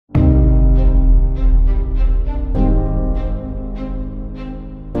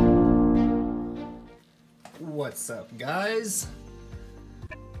What's up, guys?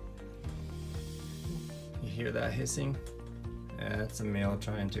 You hear that hissing? That's a male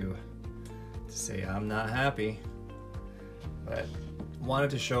trying to say I'm not happy. But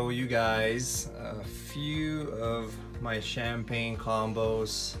wanted to show you guys a few of my champagne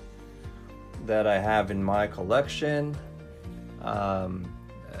combos that I have in my collection. I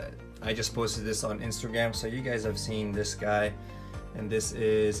just posted this on Instagram, so you guys have seen this guy, and this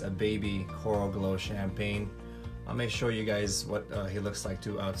is a baby Coral Glow champagne. I may show you guys what he looks like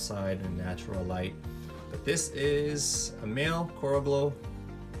too outside in natural light. But this is a male Coral Glow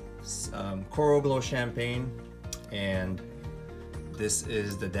champagne, and this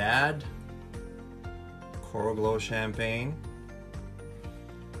is the dad Coral Glow champagne.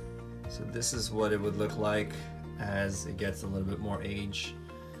 So this is what it would look like as it gets a little bit more age.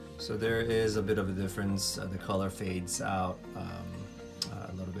 So there is a bit of a difference. The color fades out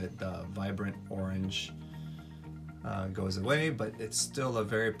a little bit. The vibrant orange goes away, but it's still a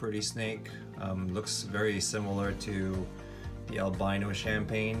very pretty snake. Looks very similar to the albino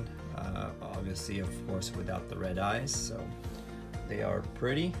champagne, obviously, of course, without the red eyes. So they are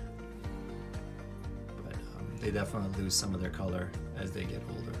pretty, but they definitely lose some of their color as they get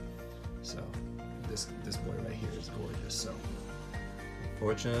older. So this boy right here is gorgeous. So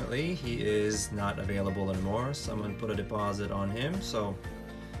unfortunately, he is not available anymore. Someone put a deposit on him, so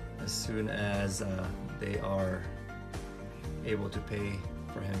as soon as they are able to pay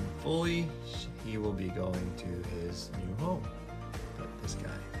for him fully, he will be going to his new home. But this guy,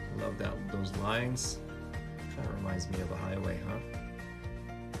 love those lines. Kind of reminds me of a highway, huh?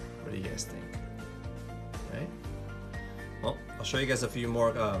 What do you guys think? Right? Well, I'll show you guys a few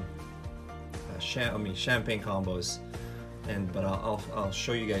more champagne combos, but I'll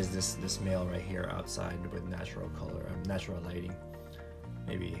show you guys this male right here outside with natural color, natural lighting.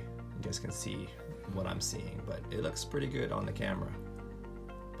 Maybe you guys can see what I'm seeing, but it looks pretty good on the camera.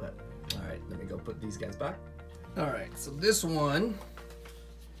 But all right, let me go put these guys back. All right, so this one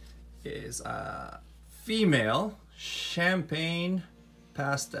is a female champagne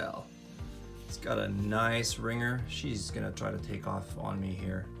pastel. It's got a nice ringer. She's gonna try to take off on me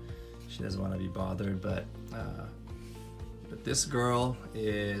here. She doesn't want to be bothered, but this girl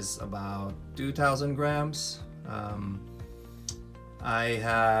is about 2,000 grams. I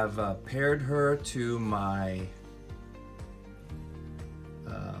have paired her to my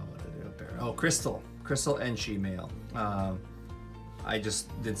Crystal Enchi male. I just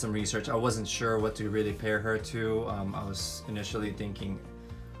did some research. I wasn't sure what to really pair her to. I was initially thinking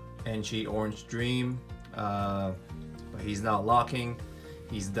Enchi Orange Dream, but he's not locking.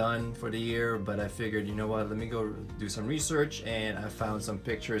 He's done for the year, but I figured, you know what, let me go do some research, and I found some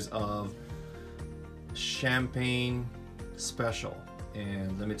pictures of Champagne Special,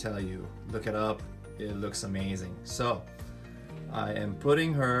 and let me tell you, look it up, it looks amazing. So I am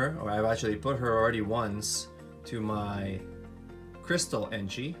putting her, or I've actually put her already once, to my Crystal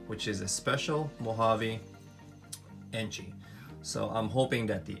Enchi, which is a special Mojave Enchi. So I'm hoping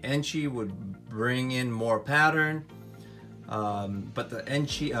that the Enchi would bring in more pattern, but the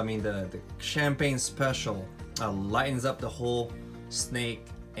Enchi, the Champagne Special lightens up the whole snake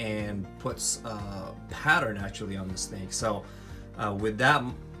and puts pattern actually on the snake. So with that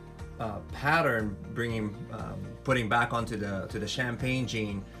pattern putting back onto the Champagne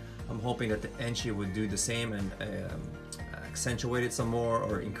gene, I'm hoping that the Enchi would do the same and accentuate it some more,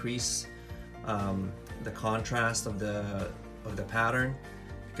 or increase the contrast of the pattern,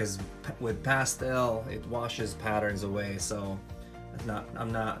 because with pastel it washes patterns away. So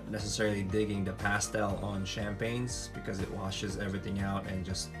I'm not necessarily digging the pastel on champagnes because it washes everything out and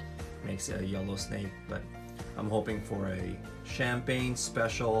just makes it a yellow snake. But I'm hoping for a Champagne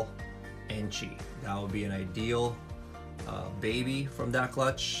Special Enchi. That would be an ideal baby from that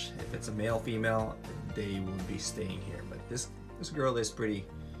clutch. If it's a male female, they will be staying here. But this girl is pretty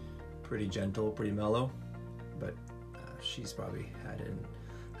gentle, pretty mellow, but she's probably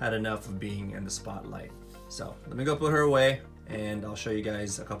had enough of being in the spotlight. So let me go put her away, and I'll show you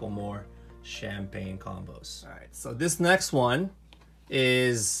guys a couple more champagne combos. All right, so this next one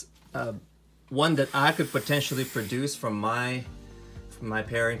is one that I could potentially produce from my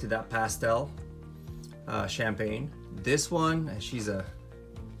pairing to that pastel champagne. This one, she's a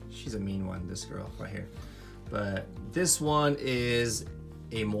mean one, this girl right here. But this one is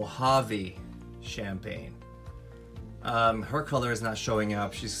a Mojave champagne. Her color is not showing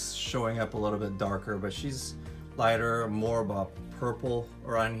up. She's showing up a little bit darker, but she's lighter, more about purple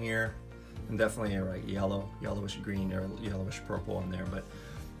around here, and definitely like yellowish green or yellowish purple on there. But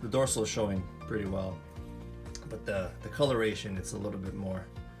the dorsal is showing pretty well. But the coloration, it's a little bit more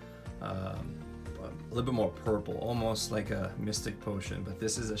a little bit more purple, almost like a Mystic Potion, but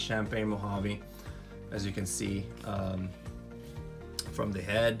this is a Champagne Mojave, as you can see from the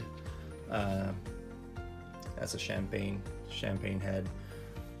head. That's a champagne head.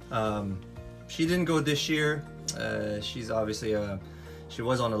 She didn't go this year. She's obviously she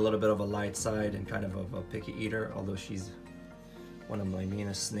was on a little bit of a light side and kind of a picky eater, although she's one of my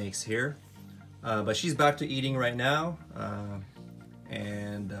meanest snakes here. But she's back to eating right now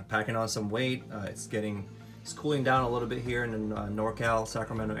and packing on some weight. It's cooling down a little bit here in the NorCal,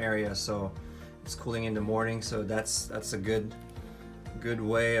 Sacramento area, so it's cooling in the morning. So that's a good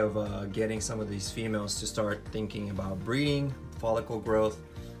way of getting some of these females to start thinking about breeding, follicle growth,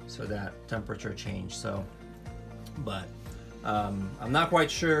 so that temperature change. So, but I'm not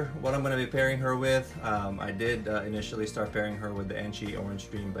quite sure what I'm going to be pairing her with. I did initially start pairing her with the Enchi Orange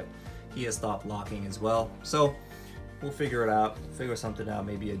Dream, but he has stopped locking as well. So we'll figure it out, figure something out,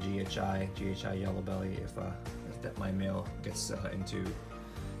 maybe a GHI Yellow Belly if that my male gets into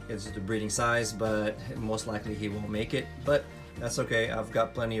breeding size, but most likely he won't make it. But that's okay. I've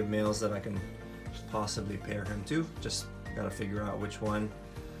got plenty of males that I can possibly pair him to. Just gotta figure out which one.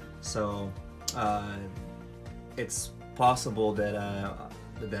 So it's possible that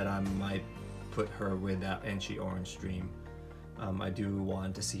I might put her with that Enchi Orange Dream. I do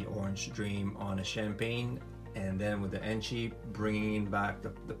want to see Orange Dream on a Champagne, and then with the Enchi bringing back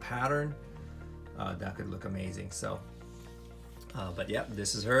the pattern, that could look amazing. So but yeah,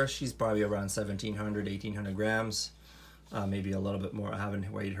 this is her. She's probably around 1700 1800 grams, maybe a little bit more. I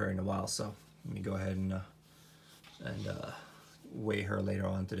haven't weighed her in a while, so let me go ahead and weigh her later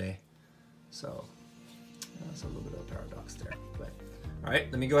on today. So that's a little bit of a paradox there, but all right,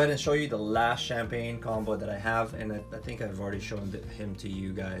 let me go ahead and show you the last Champagne combo that I have, and I think I've already shown him to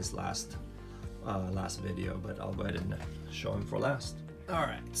you guys last video, but I'll go ahead and show him for last. All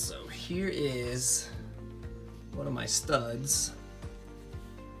right, so here is one of my studs.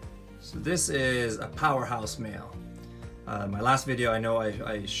 So this is a powerhouse male. My last video, I know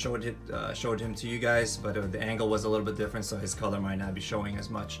I showed him to you guys, but the angle was a little bit different, so his color might not be showing as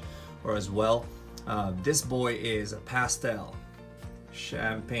much or as well. This boy is a pastel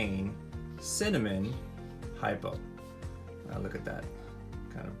Champagne Cinnamon Hypo. Look at that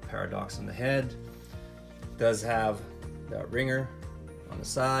kind of paradox on the head. Does have that ringer on the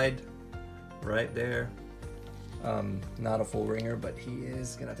side right there. Not a full ringer, but he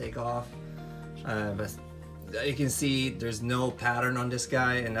is gonna take off. But you can see there's no pattern on this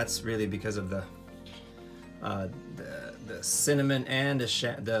guy, and that's really because of the cinnamon and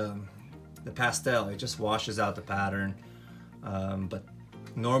the pastel. It just washes out the pattern. But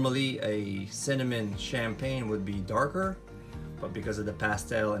normally a cinnamon Champagne would be darker, but because of the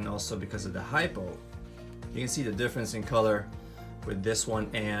pastel and also because of the hypo, you can see the difference in color with this one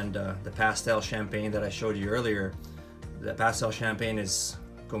and the pastel Champagne that I showed you earlier. The pastel Champagne is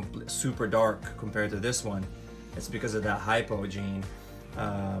super dark compared to this one. It's because of that hypo gene,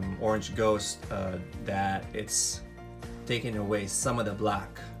 Orange Ghost, that it's taking away some of the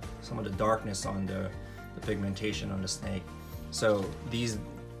black, some of the darkness on the pigmentation on the snake. So these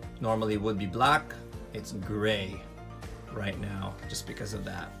normally would be black. It's gray right now just because of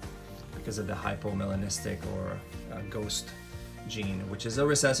that, because of the hypomelanistic or ghost gene, which is a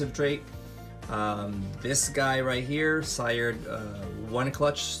recessive trait. This guy right here sired one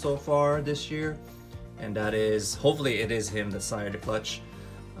clutch so far this year, and that is, hopefully it is him that sired the clutch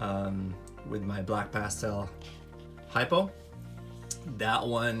with my black pastel hypo. That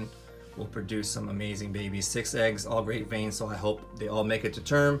one will produce some amazing babies, 6 eggs, all great veins, so I hope they all make it to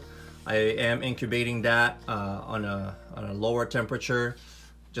term. I am incubating that on a lower temperature,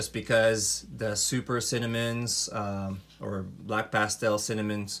 just because the super cinnamons or black pastel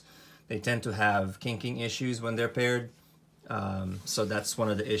cinnamons, they tend to have kinking issues when they're paired. So that's one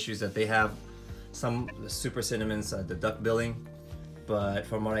of the issues that they have. The super cinnamons, the duck billing, but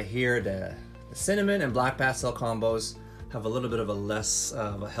from what I hear, the cinnamon and black pastel combos have a little bit of a less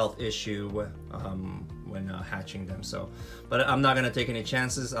of a health issue when hatching them. So, but I'm not gonna take any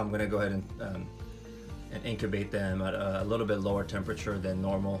chances. I'm gonna go ahead and incubate them at a little bit lower temperature than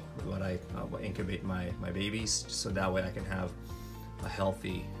normal, what I incubate my babies, so that way I can have a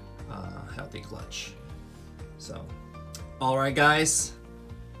healthy clutch. So, all right, guys.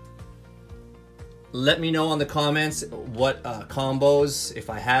 Let me know in the comments what combos, if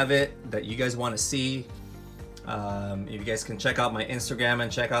I have it, that you guys want to see. If you guys can check out my Instagram and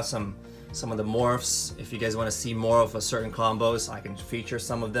check out some of the morphs. If you guys want to see more of a certain combos, I can feature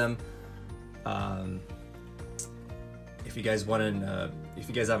some of them. If you guys want to, if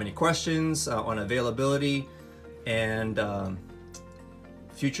you guys have any questions on availability and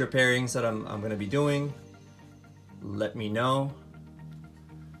future pairings that I'm going to be doing, let me know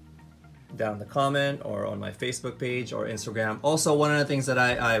down in the comment or on my Facebook page or Instagram. Also, one of the things that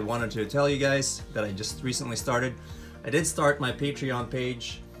I wanted to tell you guys that I just recently started, I did start my Patreon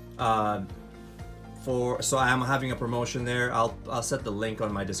page so I am having a promotion there. I'll set the link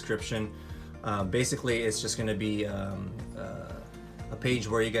on my description. Basically, it's just going to be a page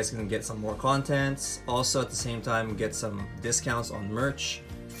where you guys can get some more content. Also, at the same time, get some discounts on merch,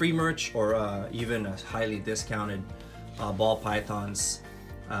 free merch, or even a highly discounted ball pythons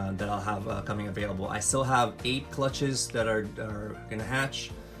that I'll have coming available. I still have 8 clutches that are gonna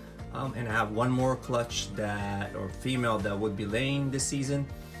hatch, and I have one more clutch or female that would be laying this season.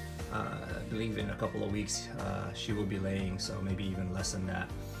 I believe in a couple of weeks she will be laying, so maybe even less than that.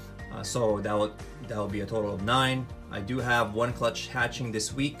 So that will be a total of 9. I do have one clutch hatching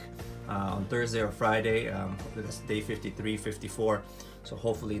this week on Thursday or Friday. That's day 53, 54. So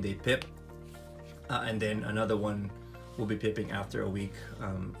hopefully they pip, and then another one will be pipping after a week.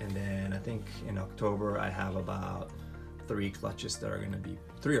 And then I think in October I have about 3 or 4 clutches that are going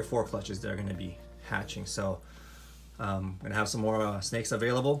to be hatching. So I'm gonna have some more snakes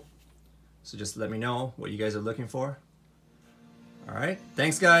available. So just let me know what you guys are looking for. All right,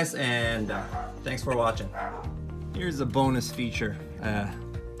 thanks guys, and thanks for watching. Here's a bonus feature.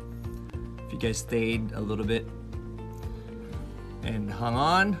 If you guys stayed a little bit and hung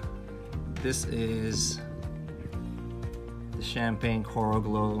on, this is the Champagne Coral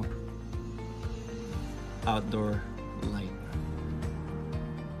Glow outdoor light.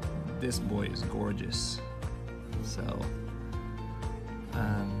 This boy is gorgeous. So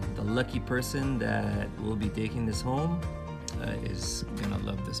the lucky person that will be taking this home is gonna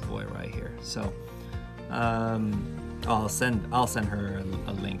love this boy right here. So I'll send her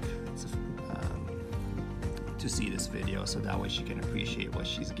a link to see this video, so that way she can appreciate what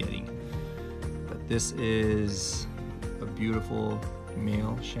she's getting. But this is a beautiful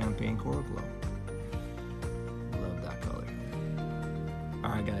male Champagne Coral Glow. Love that color.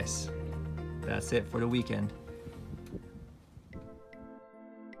 All right guys, that's it for the weekend.